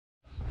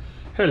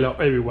Hello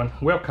everyone,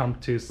 welcome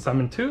to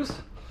Salmon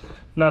Tools.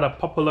 Not a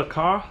popular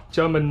car,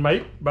 German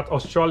made but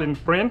Australian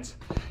brand.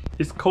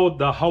 It's called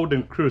the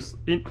Holden Cruze.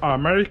 In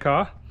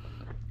America,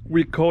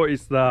 we call it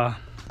the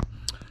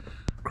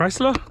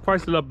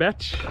Chrysler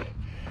batch.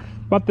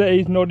 But there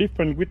is no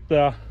difference with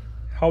the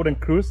Holden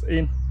Cruze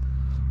in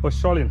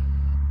Australian.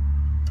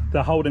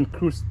 The Holden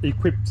Cruze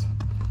equipped.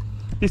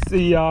 It's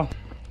the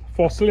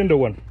 4-cylinder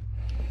one.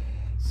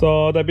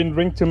 So they've been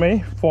ringing to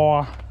me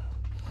for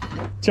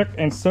check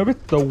and service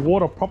the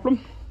water problem.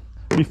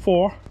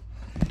 Before,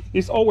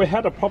 it's always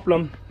had a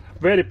problem.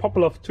 Very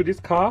popular to this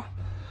car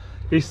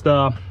is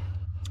the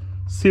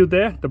seal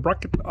there, the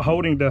bracket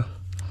holding the,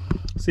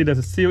 see there's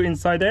a seal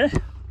inside there,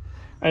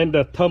 and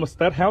the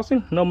thermostat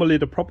housing. Normally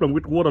the problem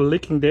with water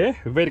leaking there,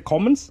 very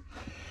common,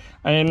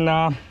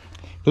 and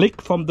leak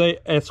from there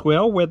as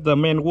well with the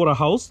main water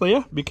hose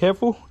there. Be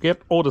careful,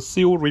 get all the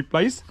seal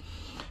replaced.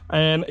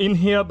 And in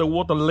here the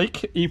water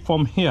leak is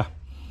from here.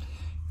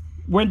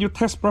 When you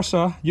test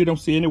pressure, you don't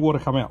see any water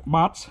come out,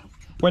 but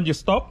when you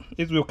stop,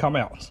 it will come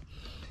out.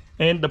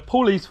 And the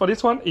pulleys for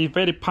this one is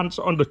very punch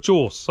on the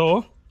jaws.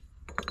 So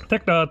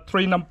take the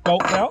 3-number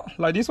bolt out,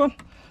 like this one,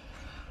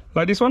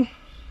 this one.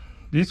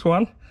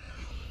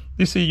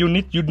 This is you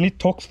need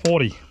Torx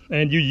 40,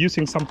 and you're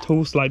using some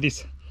tools like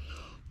this,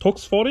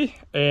 Torx 40,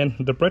 and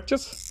the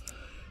branches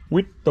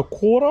with the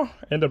quarter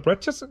and the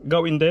branches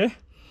go in there.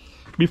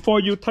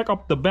 Before you take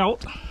off the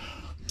belt,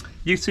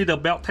 you see the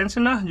belt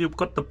tensioner, you've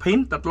got the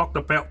pin that lock the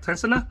belt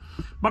tensioner.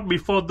 But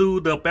before do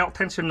the belt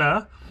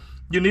tensioner,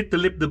 you need to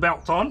lift the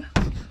belt on.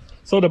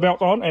 So the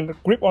belt on and the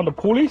grip on the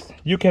pulleys,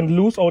 you can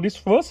lose all this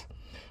first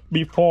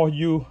before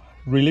you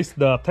release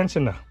the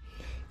tensioner.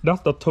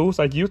 That's the tools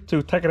I use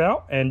to take it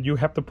out, and you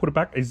have to put it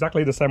back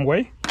exactly the same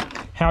way.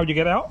 How you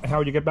get out,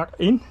 how you get back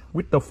in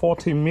with the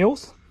 40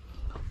 mils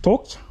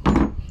Torx.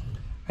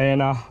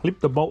 And lift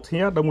the bolt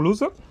here, don't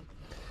lose it.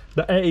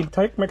 The air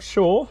intake, make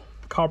sure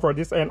cover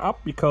this end up,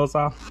 because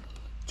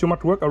too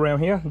much work around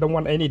here. Don't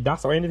want any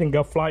dust or anything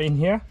go fly in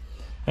here,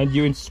 and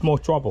you're in small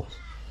trouble.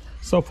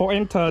 So for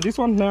enter this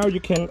one, now you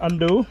can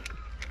undo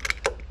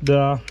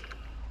the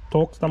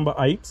Torx number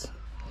 8.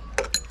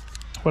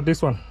 But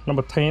this one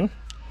number 10.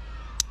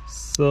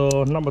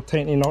 So number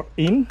 10 is not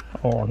in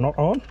or not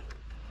on.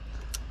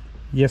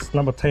 Yes,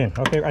 number 10.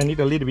 Okay, I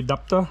need a little bit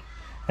adapter,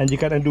 and you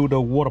can undo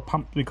the water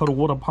pump, because the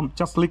water pump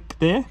just leak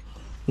there.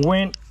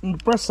 When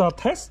pressure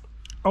test,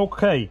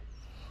 okay.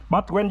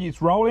 But when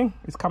it's rolling,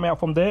 it's coming out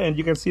from there, and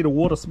you can see the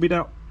water spit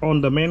out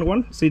on the main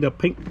one. See the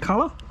pink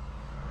color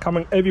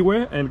coming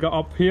everywhere and go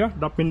up here.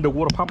 That means the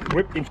water pump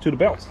grip into the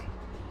belt.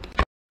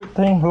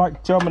 Thing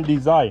like German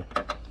design.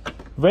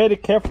 Very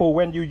careful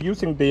when you're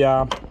using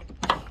the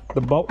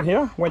bolt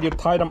here. When you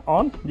tie them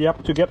on, you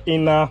have to get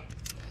in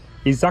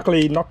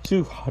exactly not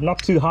too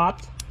hard.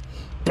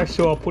 Make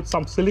sure put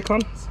some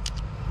silicone,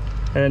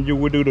 and you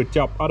will do the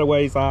job.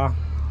 Otherwise,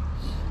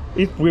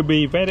 it will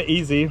be very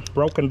easy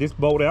broken this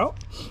bolt out.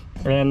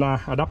 And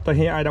adapter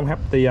here, I don't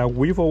have the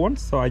Weaver one,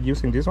 so I'm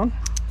using this one.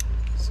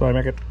 So I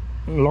make it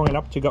long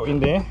enough to go in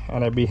there,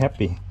 and I'll be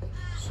happy.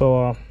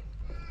 So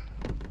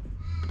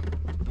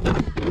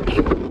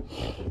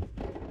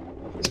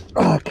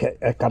okay,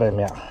 I got it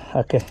now.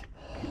 Okay,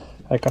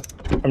 I got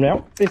it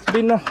now. It's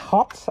been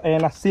hot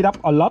and I sit up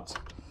a lot,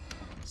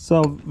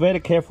 so very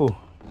careful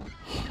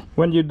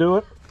when you do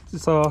it.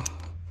 So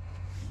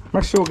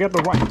make sure get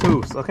the right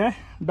tools. Okay,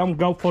 don't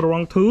go for the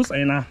wrong tools,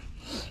 and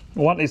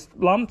one is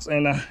lumped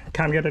and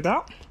can't get it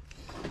out.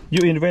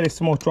 You're in very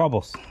small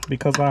troubles,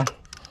 because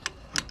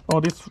all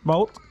this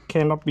bolt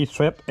cannot be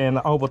thread and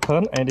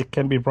overturned, and it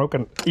can be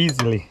broken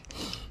easily.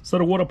 So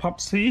the water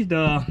pump, see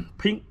the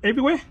pink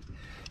everywhere,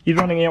 is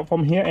running out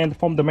from here and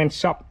from the main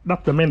shop.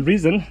 That's the main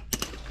reason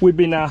we've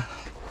been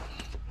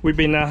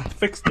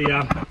fixed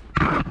the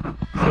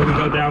so we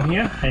go down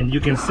here, and you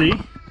can see,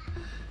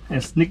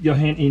 and sneak your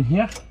hand in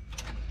here,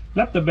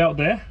 left the belt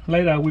there.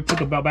 Later we put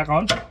the belt back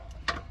on.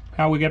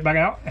 How we get back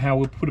out, how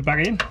we put it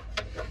back in,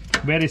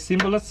 very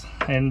simple,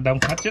 and don't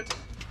touch it.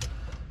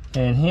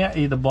 And here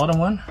is the bottom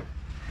one.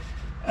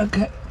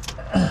 Okay,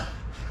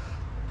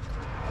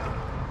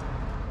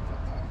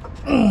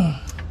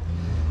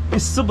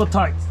 it's super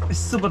tight, it's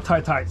super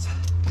tight,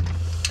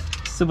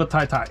 super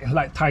tight,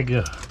 like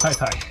tiger, tight.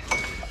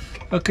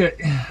 Okay,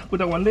 put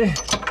that one there.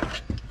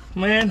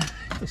 Man,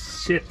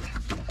 shit.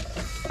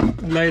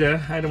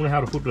 Later, I don't know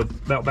how to put the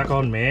belt back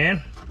on,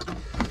 man.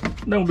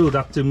 Don't do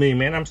that to me,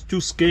 man. I'm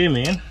too scared,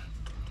 man.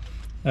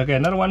 Okay,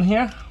 another one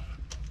here.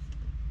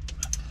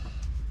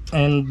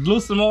 And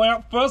loose them all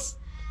out first.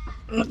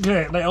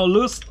 Okay, they all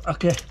loose.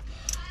 Okay,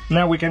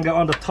 now we can go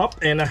on the top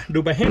and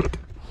do by hand.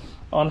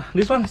 On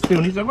this one, still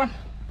need that one.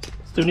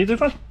 Still need this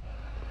one.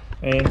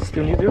 And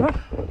still need this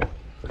one.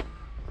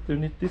 Still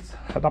need this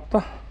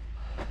adapter.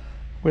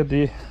 Where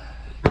the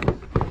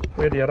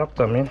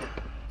adapter, man?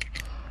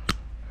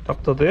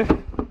 Adapter there.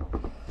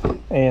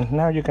 And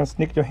now you can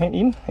sneak your hand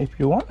in if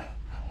you want,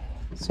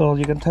 so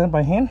you can turn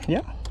by hand.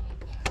 Yeah.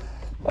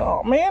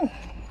 Oh man,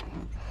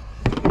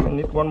 I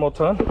need one more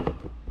turn.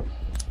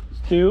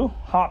 Still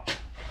hot,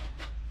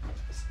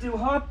 still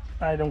hot,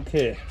 I don't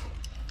care.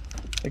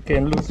 I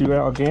can lose you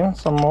out again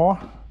some more.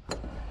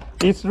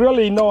 It's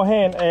really no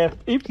hand, and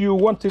if you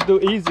want to do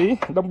easy,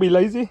 don't be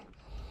lazy.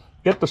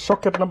 Get the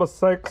socket number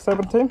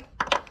 17.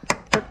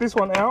 Check this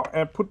one out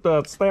and put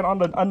the stand on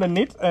the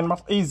underneath, and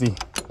much easy.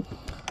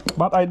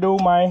 But I do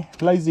my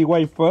lazy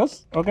way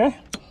first, okay?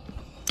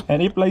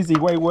 And if lazy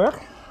way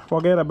work,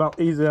 forget about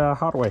easy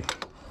hard way.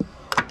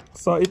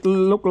 So it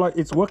look like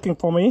it's working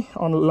for me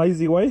on the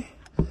lazy way.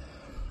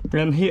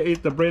 And here is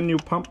the brand new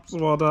pump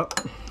for the,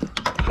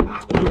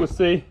 you will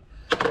see,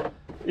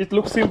 it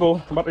looks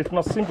simple, but it's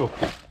not simple.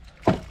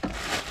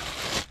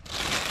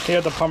 Here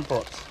are the pump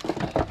rods.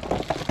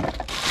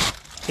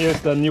 Here's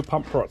the new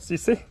pump rods, you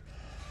see?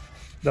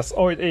 That's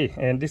all it is.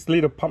 And this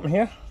little pump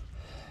here,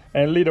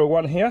 and little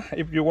one here.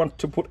 If you want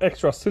to put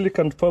extra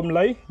silicone foam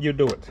lay, you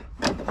do it.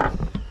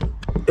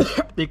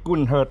 It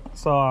wouldn't hurt.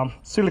 So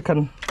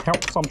silicone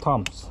helps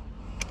sometimes.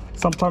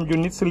 Sometimes you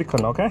need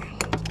silicone, okay?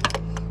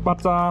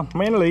 But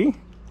mainly,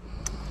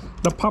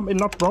 the pump is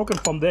not broken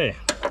from there.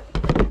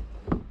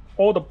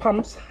 All the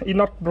pumps is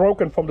not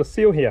broken from the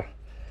seal here.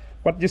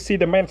 But you see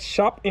the main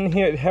shaft in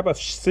here, it have a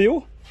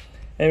seal.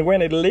 And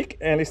when it leak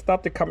and it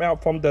start to come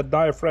out from the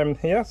diaphragm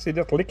here, see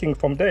that leaking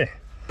from there.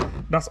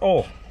 That's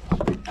all.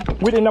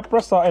 With enough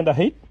pressure and the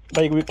heat,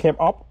 they will come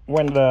up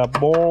when the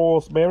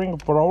ball bearing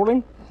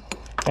rolling,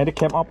 and it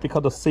came up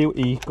because the seal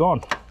is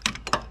gone.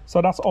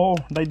 So that's all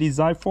they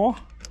designed for.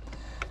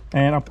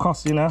 And of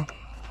course, you know,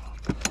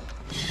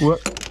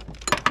 work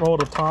all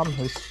the time.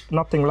 It's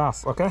nothing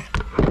lasts, okay?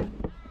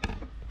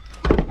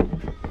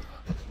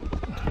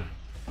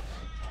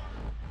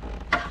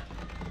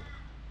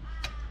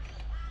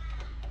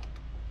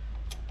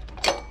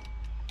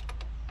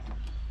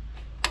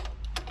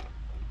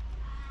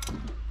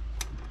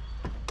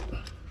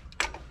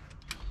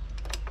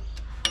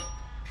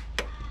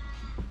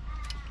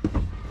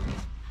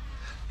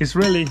 It's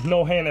really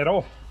no hand at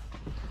all.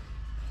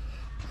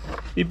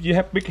 If you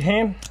have big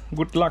hand,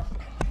 good luck.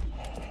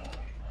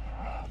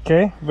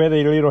 Okay,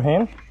 very little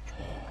hand.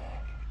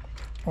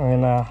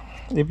 And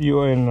if you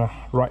are in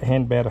right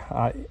hand, better.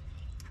 I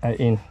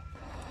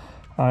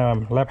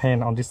am left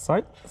hand on this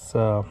side,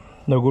 so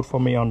no good for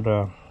me on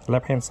the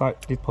left hand side,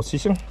 this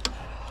position.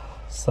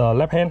 So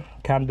left hand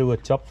can do a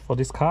job for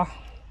this car.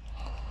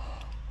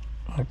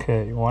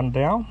 Okay, one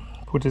down.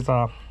 Put it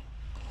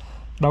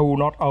do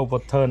not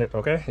overturn it,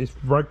 okay? It's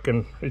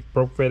broken. It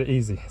broke very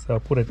easy. So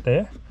put it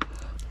there.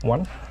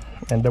 One,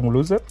 and don't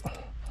lose it.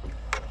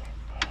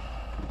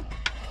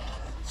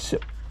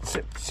 Shit.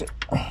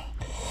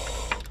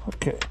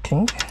 Okay,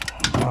 king.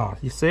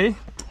 You see?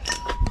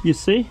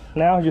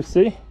 Now you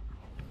see?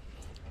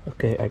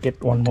 Okay, I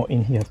get one more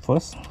in here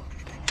first,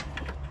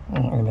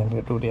 and then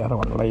we'll do the other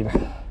one later.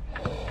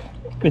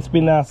 It's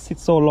been sit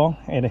so long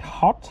and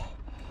hot.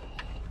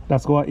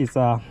 That's why it's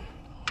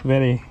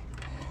very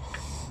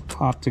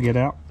hard to get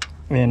out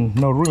and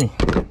no room.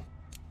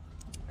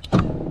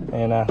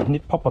 And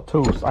need proper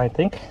tools, I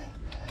think.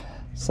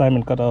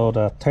 Simon got all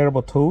the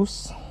terrible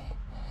tools,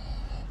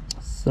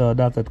 so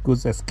that's a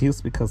good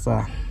excuse because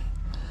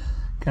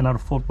cannot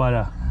afford by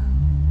the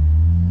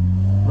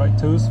right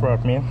tools for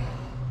it, man.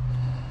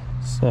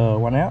 So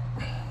one out.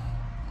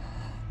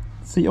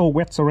 See all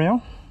wets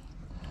around.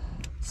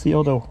 See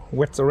all the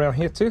wets around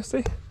here too.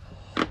 See,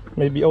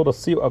 maybe all the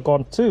seal are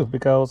gone too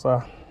because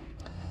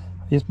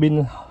it's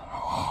been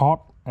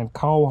hot and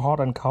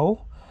cold,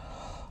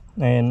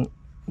 and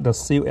the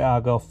seal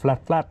are go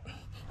flat.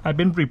 I've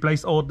been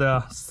replaced all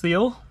the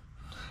seal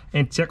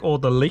and check all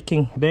the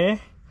leaking there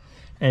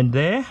and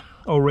there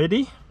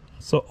already,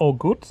 so all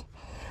good.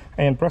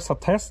 And pressure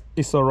test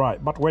is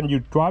alright, but when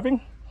you're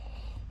driving,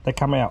 they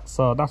come out.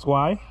 So that's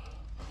why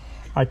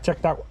I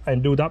checked out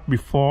and do that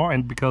before,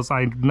 and because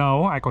I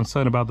know I'm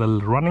concerned about the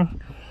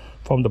running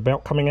from the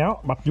belt coming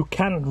out, but you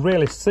can't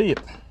really see it.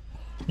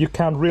 You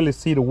can't really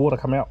see the water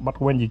come out, but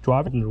when you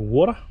drive in the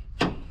water,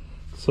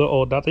 so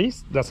all that's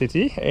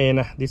it.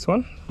 And this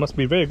one must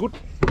be very good.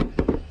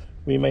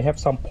 We may have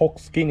some pork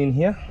skin in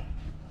here.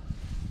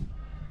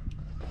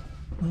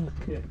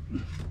 Okay,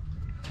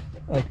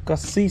 I can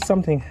see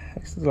something.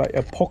 It's like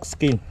a pork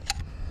skin.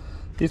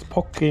 This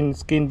pork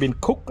skin been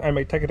cooked. I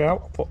may take it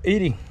out for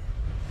eating.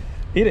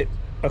 Eat it.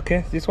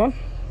 Okay, this one,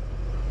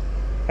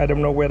 I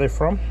don't know where they're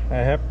from. I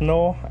have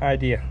no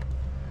idea.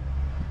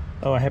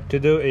 Oh, I have to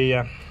do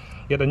a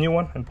get a new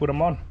one and put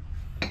them on.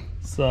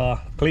 So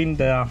clean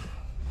the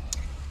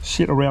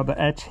shit around the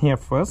edge here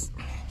first.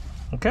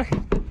 Okay,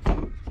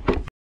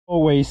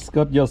 always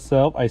got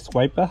yourself a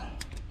swiper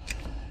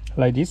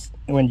like this.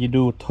 When you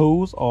do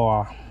tools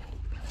or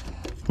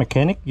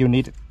mechanic, you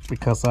need it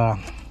because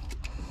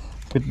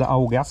with the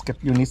old gasket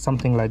you need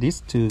something like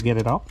this to get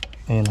it up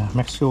and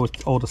make sure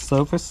all the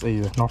surface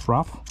is not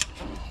rough,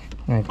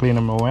 and clean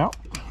them all out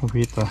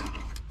with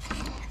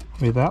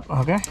that.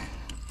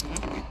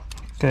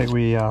 Okay,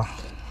 we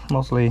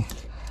mostly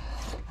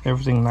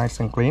everything nice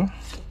and clean.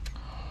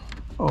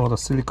 All the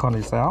silicone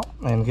is out,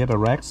 and get the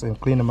rags and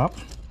clean them up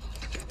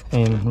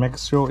and make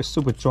sure it's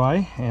super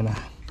dry, and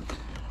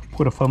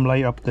put a foam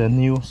layer up the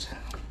new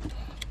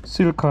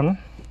silicone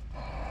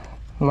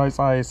Like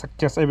I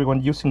suggest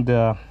everyone using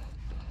the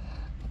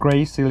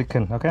gray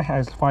silicone. Okay,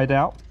 I find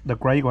out the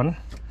gray one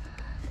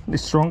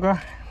is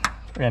stronger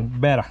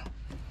and better,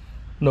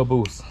 no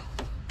boost.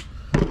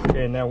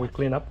 Okay, now we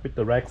clean up with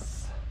the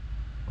rags,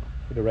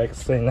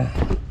 thing.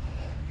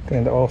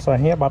 Clean the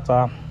outside here,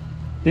 but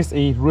this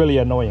is really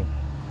annoying.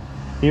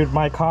 Here in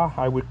my car,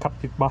 I will cut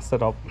this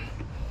bastard off.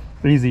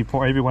 Easy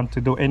for everyone to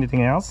do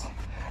anything else,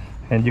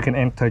 and you can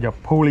enter your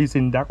pulleys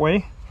in that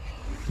way.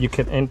 You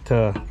can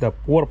enter the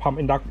water pump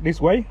in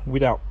this way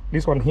without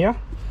this one here.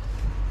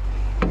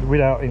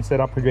 Instead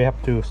of you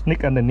have to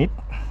sneak underneath.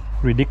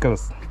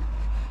 Ridiculous.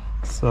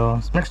 So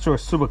make sure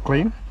it's super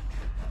clean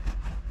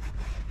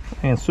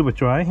and super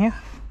dry here.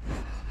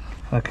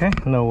 Okay,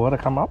 no water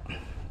come up.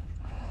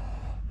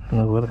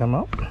 No water come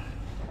up.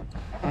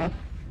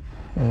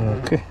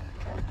 Okay,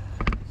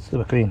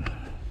 super clean.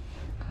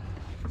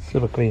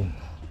 Super clean.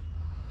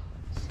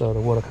 So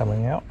the water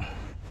coming out,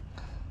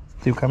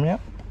 still coming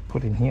out.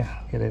 Put in here,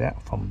 get it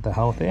out from the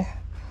hole there.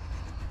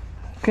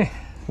 Okay,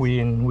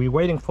 we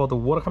waiting for the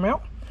water come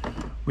out.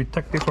 We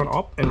take this one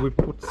off and we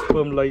put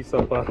firm layers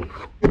of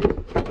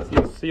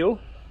seal.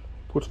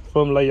 Put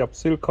firm layer of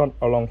silicone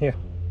along here.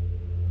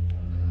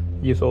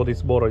 Use all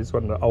this bottle. This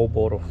one, the old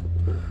bottle.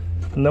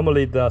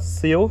 Normally the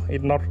seal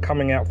is not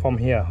coming out from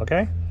here,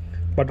 okay?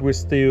 But we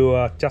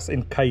still just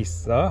in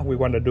case we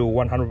want to do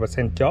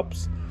 100%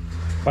 jobs.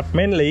 But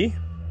mainly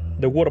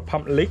the water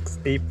pump leaks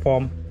is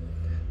from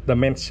the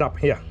main shaft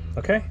here.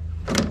 Okay,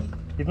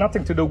 it's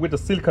nothing to do with the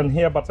silicone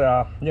here, but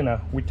you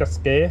know, we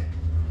just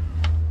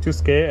too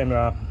scared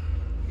and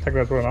take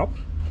that one off.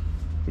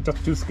 We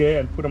just too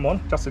scared and put them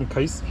on just in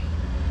case.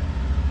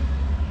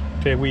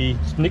 Okay, we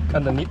sneak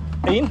underneath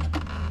in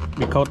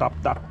because of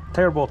that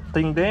terrible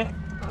thing there.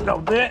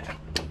 Go there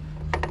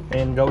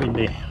and go in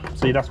there.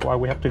 See, that's why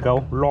we have to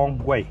go long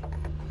way.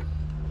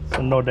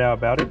 So no doubt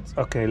about it.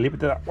 Okay, leave it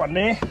to that one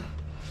there.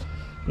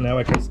 Now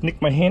I can sneak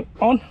my hand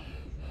on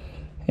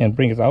and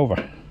bring it over.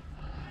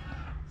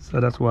 So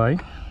that's why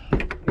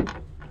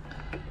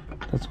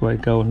I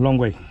go a long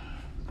way.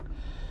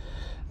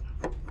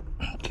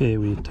 Okay,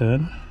 we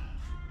turn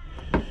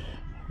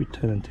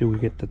until we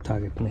get the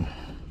target in.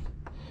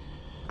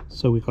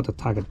 So we got the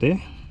target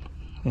there,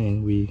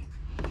 and we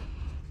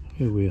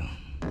will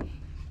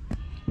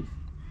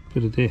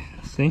put it there.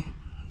 See,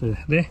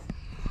 there.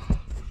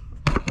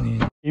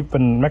 And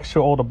even make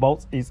sure all the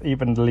bolts is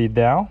evenly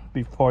down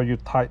before you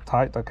tight.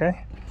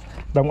 Okay,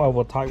 don't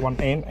over tight one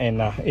end,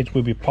 and it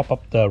will be pop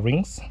up the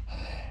rings.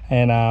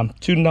 And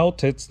to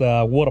notice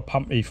the water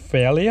pump is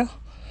failure,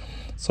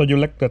 so you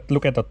look at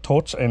the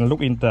torch and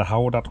look in the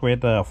hole that where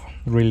the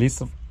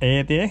release of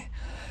air there.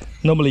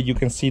 Normally you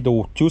can see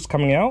the juice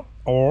coming out,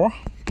 or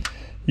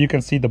you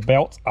can see the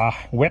belts are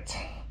wet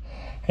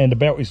and the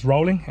belt is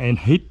rolling and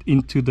hit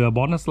into the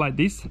bonus like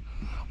this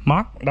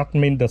mark. That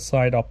means the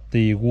side of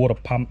the water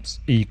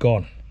pumps is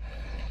gone,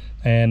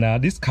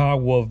 and this car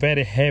was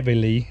very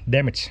heavily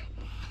damaged.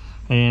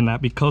 And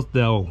because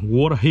the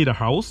water heater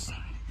hose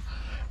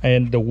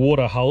and the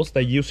water hose,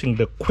 they're using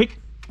the quick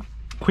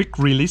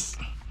release,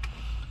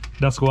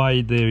 that's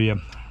why the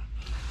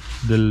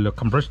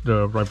compression,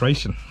 the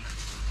vibration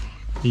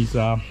is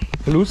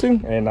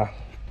losing and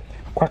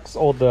cracks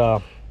all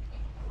the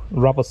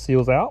rubber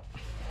seals out.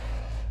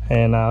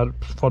 And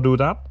for do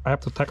that, I have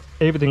to take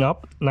everything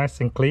up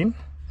nice and clean,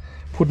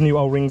 put new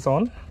O-rings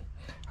on,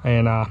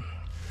 and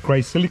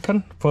gray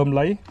silicone firm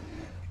lay,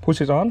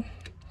 push it on,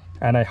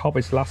 and I hope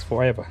it lasts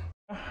forever.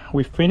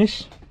 We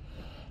finish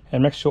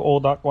and make sure all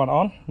that one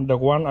on. The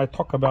one I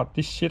talk about,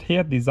 this shit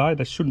here, design,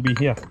 that shouldn't be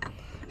here.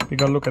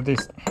 Because look at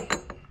this,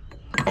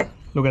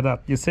 look at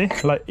that, you see,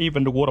 like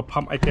even the water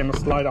pump I can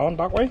slide on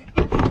that way.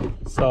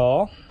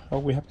 So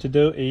what we have to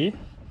do is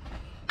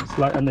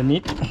slide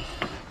underneath,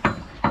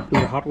 do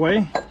the hard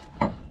way,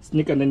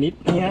 sneak underneath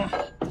here,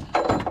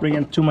 bring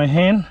it to my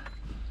hand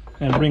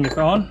and bring it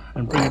on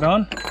and bring it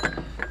on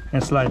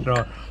and slide it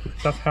on.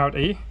 That's how it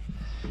is.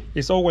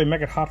 It's always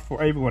make it hard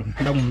for everyone.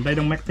 They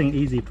don't make things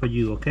easy for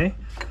you, okay?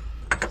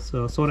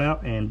 So sort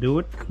out and do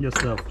it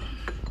yourself.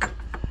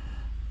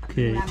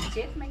 Okay.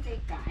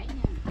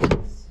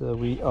 So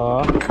we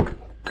are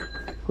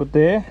put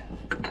there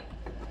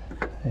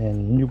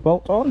and new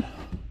bolt on.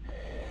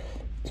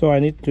 So I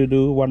need to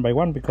do one by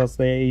one because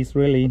there is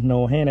really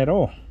no hand at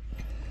all.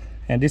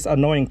 And this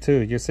annoying too,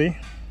 you see?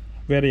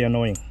 Very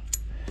annoying.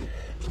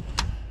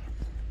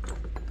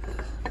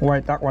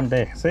 Why that one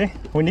there? See?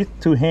 We need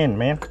two hands,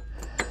 man.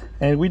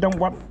 And we don't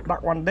want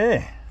that one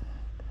there.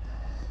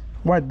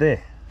 Why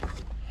there?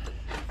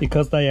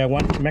 Because they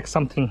want to make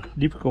something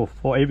difficult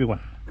for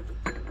everyone.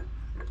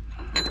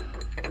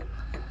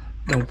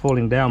 Don't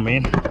falling down,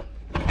 man.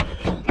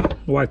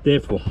 Why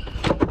there for?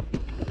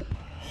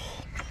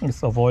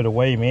 Just avoid the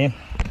way, man.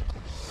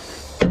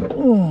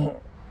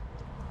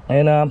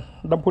 And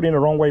don't put in the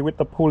wrong way with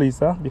the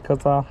pulleys,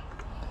 because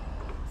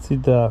see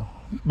the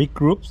big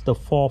groups, the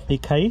 4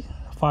 PK,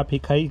 5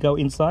 PK go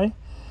inside,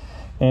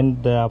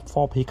 and the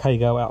 4 PK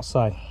go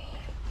outside.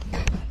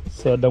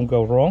 So don't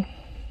go wrong.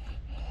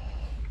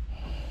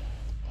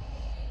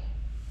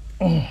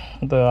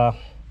 The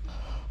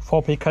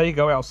 4 PK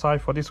go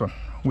outside for this one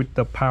with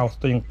the power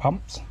steering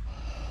pumps.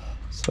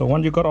 So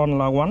once you got on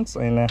once,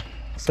 and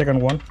second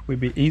one will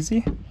be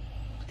easy,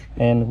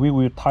 and we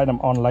will tie them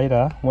on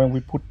later when we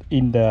put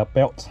in the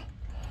belt,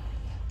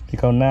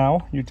 because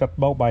now you just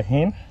bolt by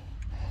hand,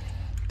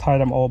 tie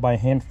them all by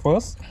hand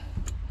first,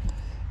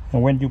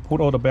 and when you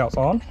put all the belts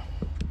on,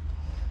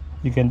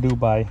 you can do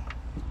by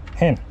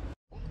hand.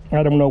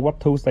 I don't know what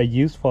tools they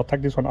use for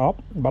take this one off,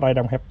 but I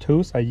don't have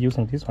tools. I'm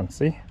using this one.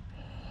 See,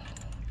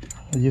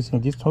 I'm using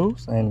these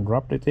tools and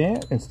rub it there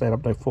instead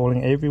of they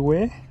falling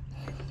everywhere.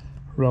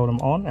 Roll them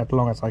on as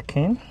long as I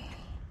can,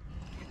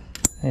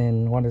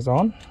 and one is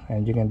on,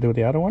 and you can do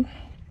the other one.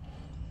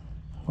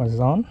 One is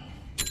on.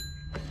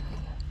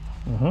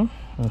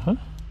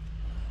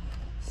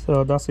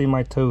 So that's in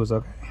my tools.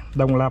 Okay,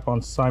 don't lap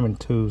on Simon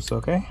tools.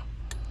 Okay,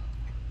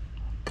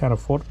 can't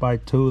afford buy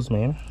tools,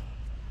 man.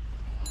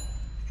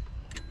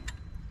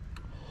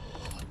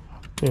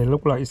 Okay,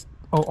 look like it's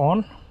all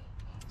on,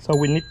 so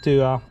we need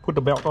to put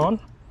the belt on.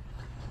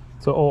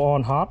 So all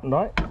on hard,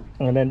 right?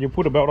 And then you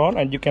put the belt on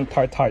and you can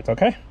tie tight.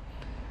 Okay,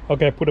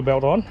 okay, put the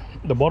belt on,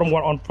 the bottom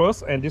one on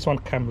first, and this one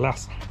come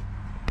last.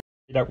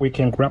 That we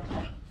can grab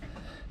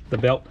the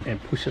belt and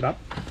push it up.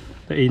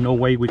 There is no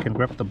way we can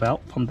grab the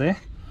belt from there.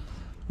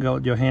 Go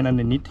your hand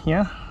underneath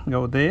here,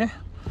 go there,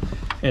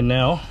 and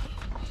now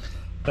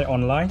they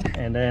online,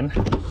 and then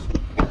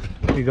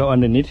we go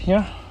underneath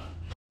here.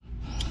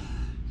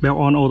 Belt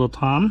on all the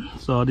time.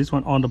 So this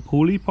one on the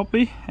pulley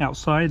properly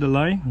outside the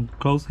line,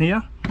 close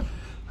here,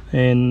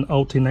 and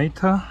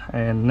alternator.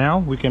 And now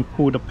we can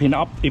pull the pin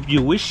up if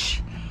you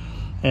wish,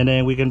 and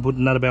then we can put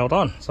another belt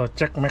on. So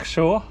check, make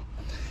sure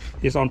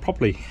it's on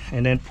properly,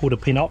 and then pull the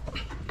pin up.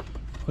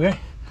 Okay,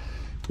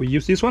 we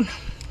use this one.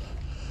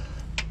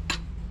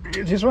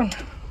 Use this one.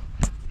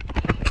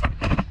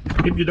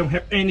 If you don't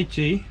have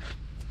energy,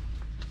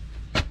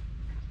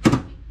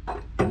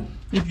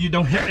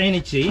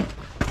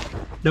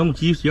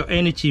 don't use your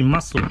energy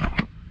muscle.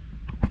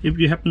 If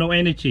you have no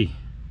energy,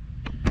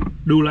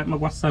 do like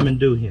what Simon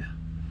do here,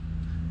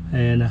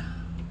 and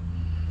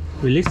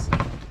release.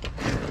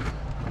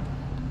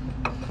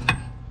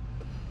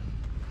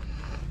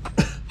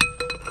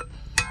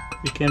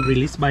 You can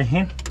release by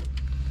hand.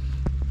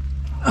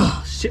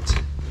 Oh shit!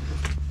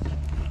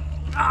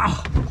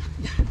 Oh,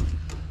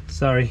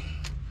 sorry.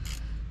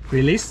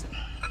 Release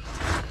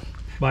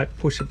by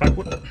push it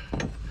backward.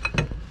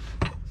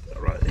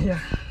 Right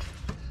here.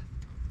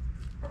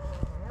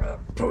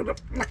 Pull it up,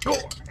 let go,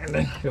 and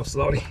then go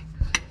slowly.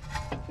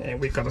 And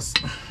we got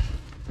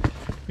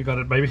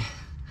it, baby.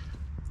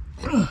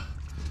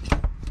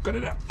 Got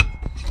it out.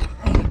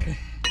 Okay,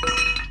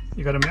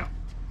 you got them out.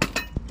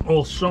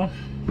 All strong.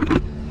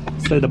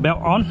 So the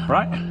belt on,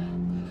 right?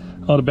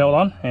 All the belt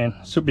on, and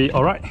should be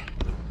all right.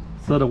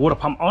 So the water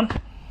pump on.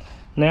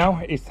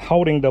 Now it's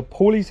holding the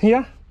pulleys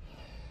here.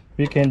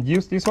 We can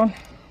use this one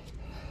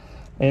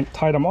and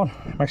tie them on.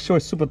 Make sure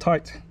it's super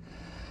tight.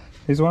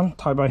 This one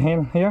tied by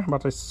hand here,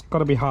 but it's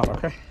gotta be hard.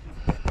 Okay,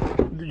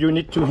 you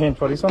need 2 hands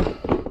for this one,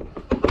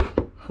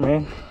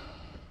 man.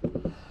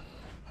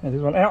 And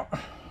this one out.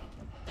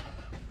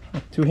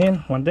 2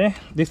 hands, one there.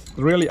 This is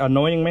really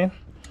annoying, man.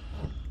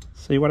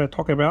 See what I'm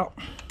talking about?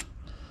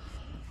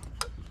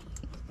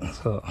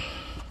 So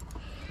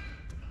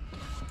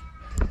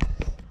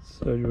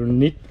you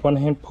need 1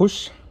 hand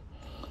push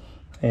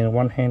and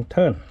 1 hand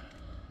turn.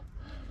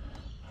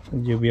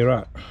 You'll be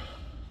right.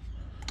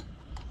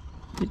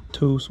 The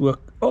tools work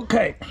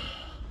okay.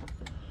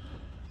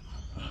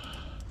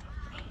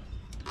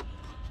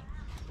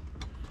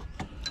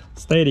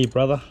 Steady,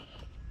 brother.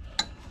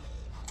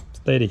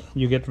 Steady.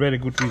 You get very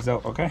good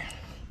result. Okay.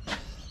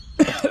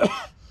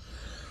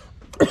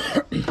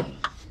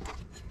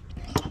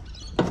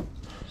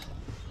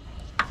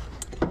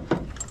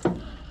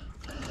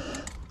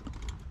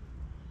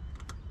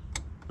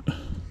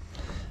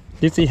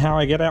 This is how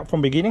I get out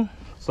from beginning.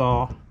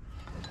 So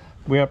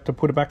we have to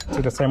put it back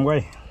to the same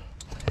way.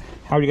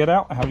 How you get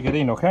out, how you get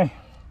in. Okay,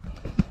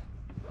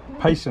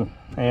 patient,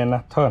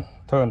 and turn.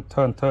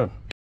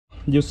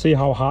 You see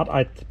how hard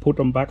I put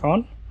them back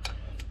on,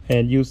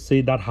 and you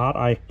see that hard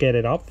I get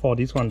it up for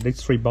this one.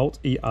 These 3 bolts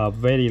is a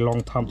very long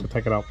time to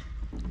take it out.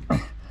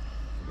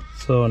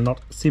 So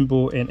not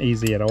simple and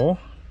easy at all,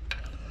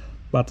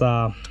 but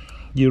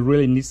you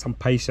really need some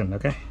patience.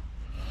 Okay,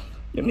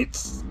 you need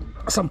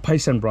some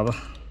patience, brother.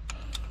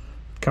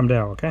 Come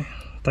down. Okay,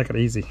 take it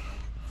easy.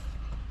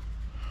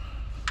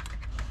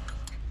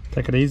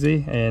 Take it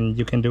easy, and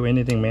you can do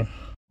anything, man.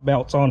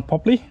 Belts on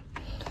properly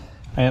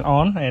and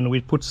on, and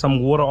we put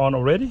some water on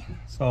already.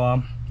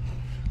 So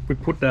we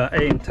put the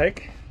air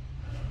intake.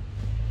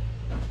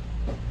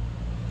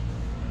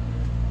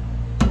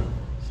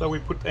 So we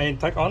put air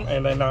intake on,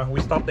 and then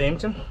we start the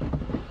engine.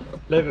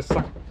 Let it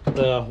suck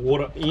the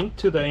water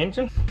into the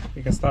engine.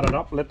 We can start it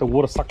up, let the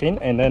water suck in,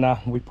 and then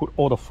we put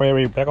all the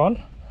fairy back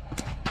on.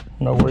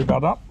 No worry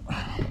about that.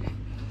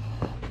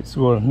 It's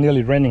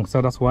nearly raining,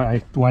 so that's why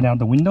I wind out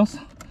the windows.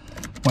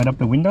 Wind up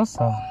the windows.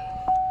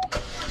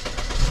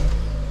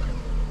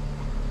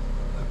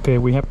 Okay,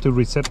 we have to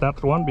reset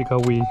that one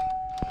because we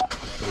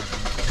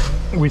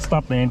we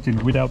start the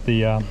engine without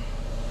the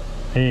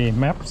a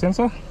map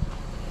sensor.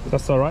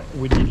 That's all right.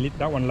 We delete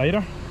that one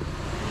later.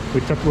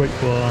 We just wait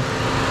for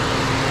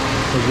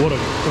the water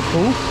to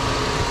cool.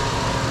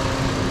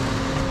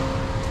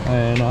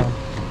 And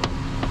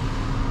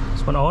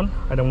this one on.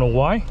 I don't know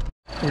why.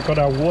 We got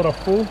our water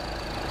full.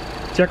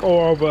 Check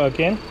all over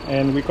again,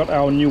 and we got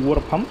our new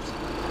water pumps.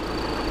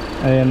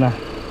 And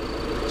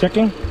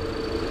checking.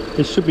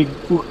 It should be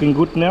working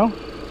good now.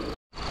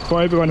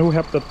 For everyone who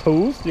have the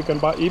tools, you can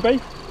buy eBay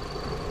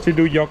to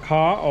do your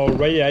car or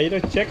radiator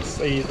checks.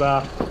 Is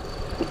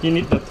you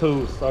need the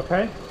tools,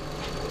 okay?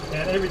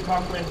 And every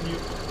time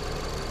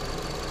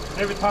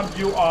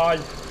you are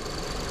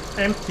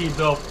empty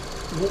the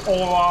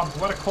or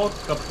what I call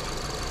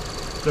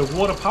the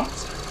water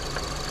pumps,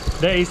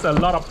 there is a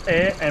lot of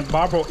air and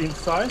bubble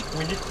inside.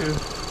 We need to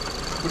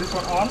put this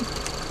one on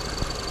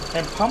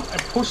and pump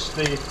and push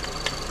the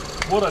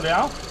water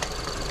down.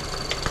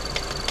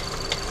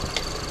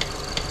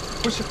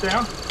 Push it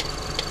down.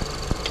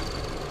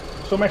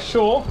 So make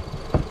sure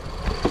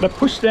they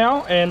push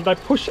down and they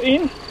push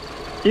into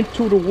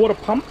the water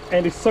pump,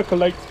 and it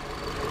circulates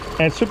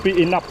and should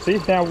be enough. See,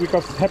 now we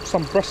got to have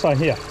some pressure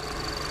here,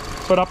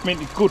 so that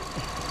means it's good.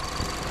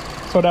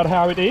 So that's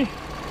how it is,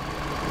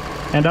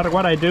 and that's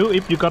what I do.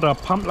 If you got a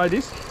pump like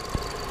this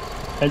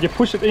and you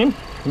push it in,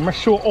 make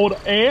sure all the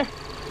air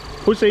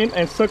push in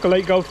and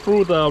circulate, go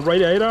through the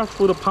radiator,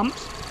 through the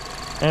pumps,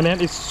 and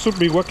then it should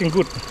be working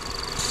good.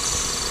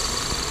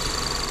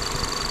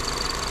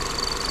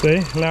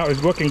 See, now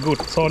it's working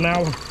good. So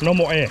now no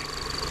more air.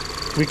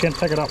 We can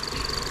take it up.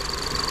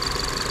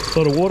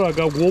 So the water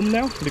got warm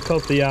now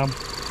because the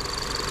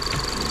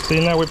see,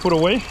 now we put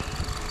away.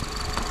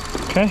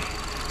 Okay,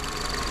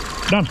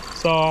 done.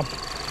 So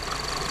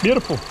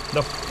beautiful.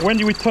 When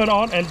you turn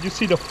on and you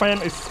see the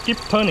fan is keep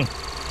turning,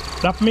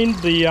 that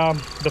means the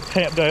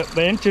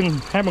engine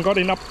haven't got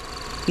enough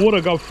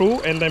water go through,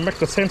 and they make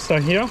the sensor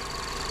here,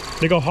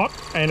 they go hot,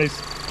 and it's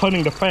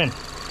turning the fan.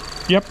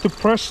 You have to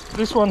press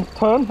this one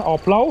turn or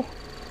blow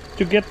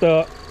to get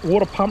the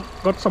water pump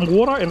got some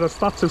water, and it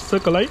starts to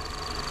circulate.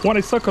 When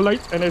it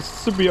circulates, and it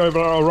should be over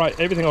all right,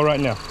 everything all right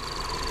now.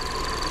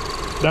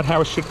 That's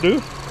how it should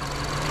do.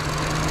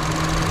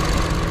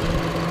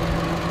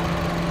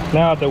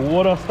 Now the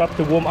water starts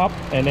to warm up,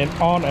 and then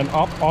on and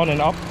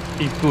up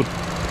is good.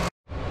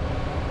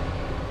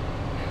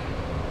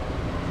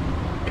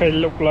 Okay,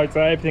 look like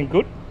everything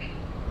good.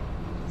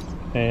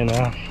 And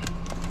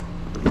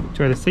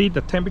try to see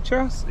the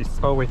temperatures. It's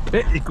always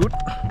very good.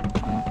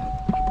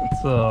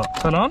 So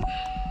turn on.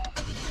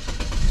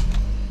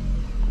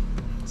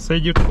 So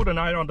you put an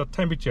eye on the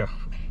temperature.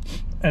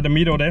 At the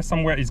middle there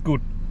somewhere is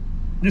good.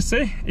 You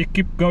see, it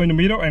keep going in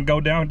the middle and go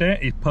down there.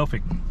 It's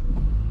perfect.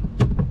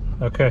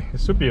 Okay,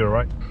 it should be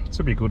alright. It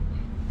should be good.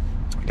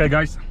 Okay,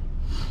 guys.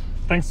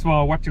 Thanks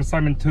for watching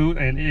Simon 2,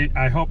 and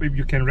I hope if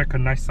you can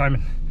recognize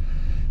Simon,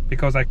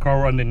 because I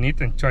crawl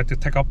underneath and try to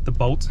take up the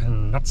bolt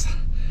and nuts.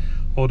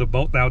 All the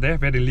bolt down there,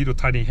 very little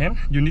tiny hand.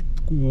 You need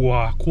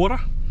quarter,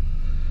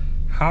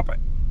 half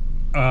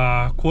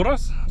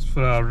quarters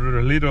for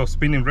little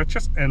spinning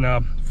ratchets, and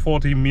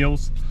 40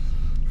 mils,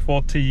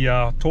 40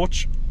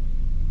 torch.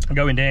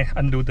 Go in there,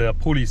 undo the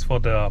pulleys for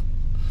the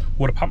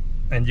water pump,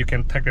 and you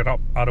can take it up.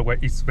 Otherwise,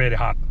 it's very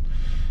hard.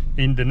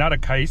 In another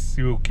case,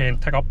 you can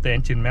take up the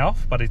engine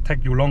mouth, but it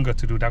takes you longer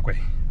to do that way.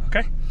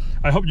 Okay,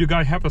 I hope you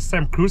guys have the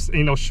same cruze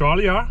in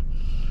Australia,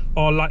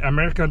 or like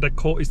American, they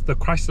call it the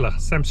Chrysler.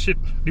 Same shit,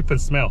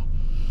 different smell,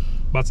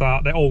 but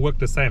they all work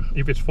the same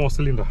if it's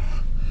 4-cylinder.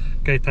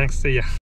 Okay, thanks, see ya.